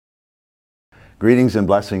Greetings and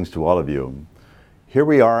blessings to all of you. Here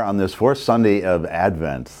we are on this fourth Sunday of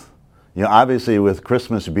Advent. Obviously with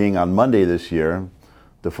Christmas being on Monday this year,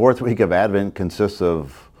 the fourth week of Advent consists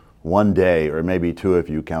of one day, or maybe two if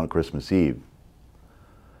you count Christmas Eve.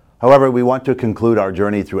 However, we want to conclude our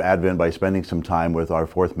journey through Advent by spending some time with our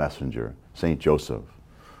fourth messenger, St. Joseph,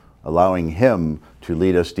 allowing him to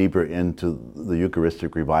lead us deeper into the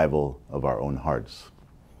Eucharistic revival of our own hearts.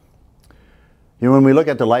 When we look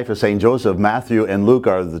at the life of St. Joseph, Matthew and Luke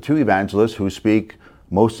are the two evangelists who speak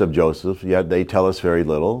most of Joseph, yet they tell us very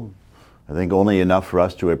little. I think only enough for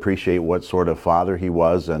us to appreciate what sort of father he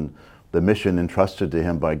was and the mission entrusted to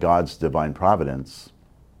him by God's divine providence.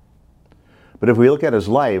 But if we look at his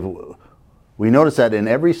life, we notice that in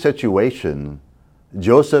every situation,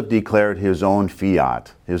 Joseph declared his own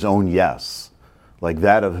fiat, his own yes, like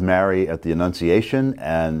that of Mary at the Annunciation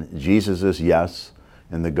and Jesus' yes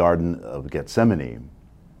in the Garden of Gethsemane.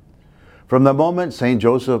 From the moment St.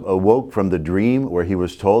 Joseph awoke from the dream where he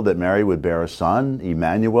was told that Mary would bear a son,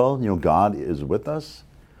 Emmanuel, God is with us,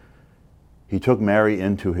 he took Mary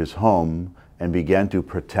into his home and began to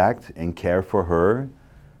protect and care for her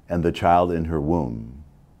and the child in her womb.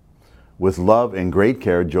 With love and great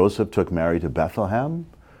care, Joseph took Mary to Bethlehem,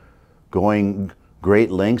 going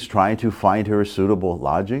great lengths trying to find her a suitable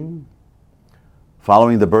lodging.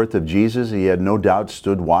 Following the birth of Jesus, he had no doubt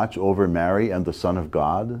stood watch over Mary and the Son of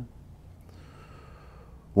God.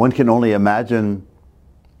 One can only imagine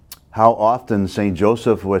how often St.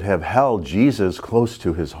 Joseph would have held Jesus close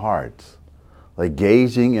to his heart, like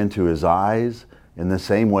gazing into his eyes. In the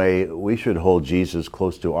same way, we should hold Jesus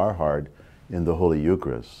close to our heart in the Holy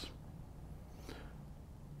Eucharist.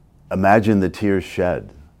 Imagine the tears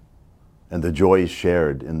shed and the joys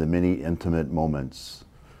shared in the many intimate moments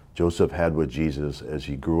Joseph had with Jesus as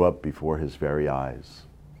he grew up before his very eyes.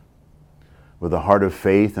 With a heart of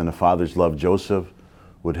faith and a father's love, Joseph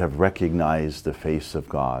would have recognized the face of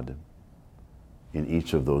God in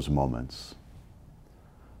each of those moments.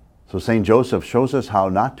 So St. Joseph shows us how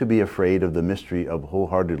not to be afraid of the mystery of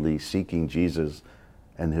wholeheartedly seeking Jesus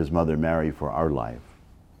and his mother Mary for our life.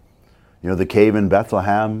 The cave in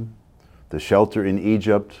Bethlehem, the shelter in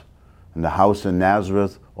Egypt, and the house in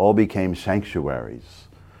Nazareth all became sanctuaries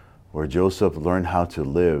where Joseph learned how to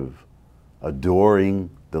live, adoring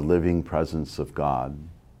the living presence of God.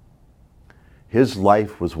 His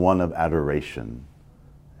life was one of adoration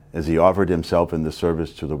as he offered himself in the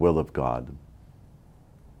service to the will of God.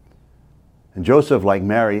 And Joseph, like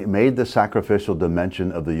Mary, made the sacrificial dimension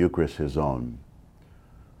of the Eucharist his own.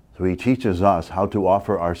 So he teaches us how to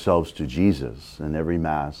offer ourselves to Jesus in every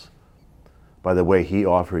Mass by the way he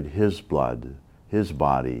offered his blood, his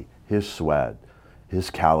body, his sweat, his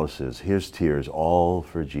calluses, his tears, all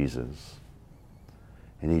for Jesus.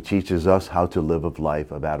 And he teaches us how to live a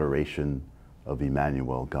life of adoration of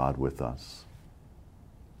Emmanuel, God with us.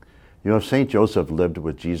 If St. Joseph lived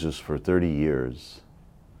with Jesus for 30 years,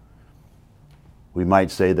 we might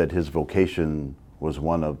say that his vocation was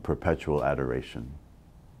one of perpetual adoration.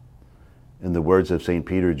 In the words of St.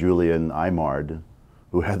 Peter Julian Aymard,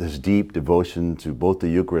 who had this deep devotion to both the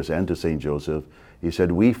Eucharist and to St. Joseph, he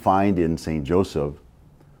said, "We find in St. Joseph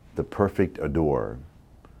the perfect adorer,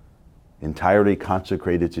 entirely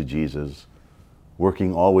consecrated to Jesus,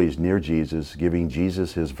 working always near Jesus, giving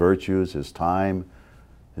Jesus his virtues, his time,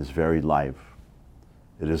 his very life.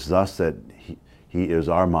 It is thus that he is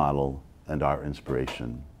our model and our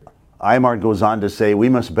inspiration." Aymard goes on to say, "We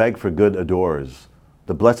must beg for good adorers.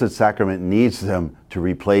 The Blessed Sacrament needs them to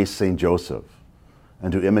replace St. Joseph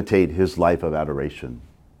and to imitate his life of adoration.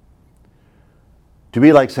 To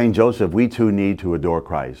be like St. Joseph, we too need to adore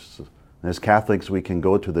Christ. And as Catholics, we can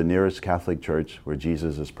go to the nearest Catholic church where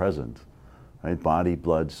Jesus is present, right? Body,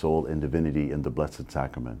 blood, soul, and divinity in the Blessed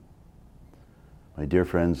Sacrament. My dear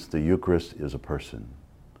friends, the Eucharist is a person.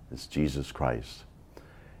 It's Jesus Christ.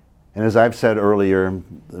 And as I've said earlier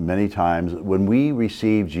many times, when we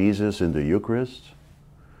receive Jesus in the Eucharist,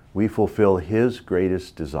 we fulfill his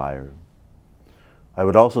greatest desire. I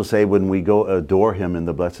would also say when we go adore him in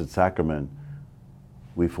the Blessed Sacrament,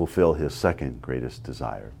 we fulfill his second greatest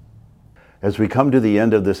desire. As we come to the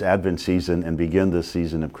end of this Advent season and begin this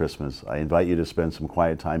season of Christmas, I invite you to spend some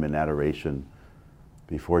quiet time in adoration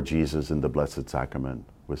before Jesus in the Blessed Sacrament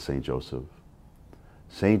with St. Joseph.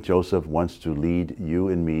 St. Joseph wants to lead you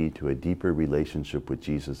and me to a deeper relationship with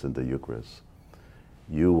Jesus in the Eucharist.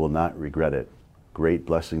 You will not regret it. Great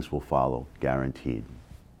blessings will follow, guaranteed.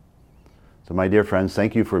 So my dear friends,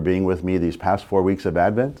 thank you for being with me these past 4 weeks of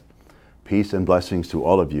Advent. Peace and blessings to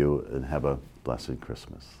all of you, and have a blessed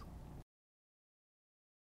Christmas.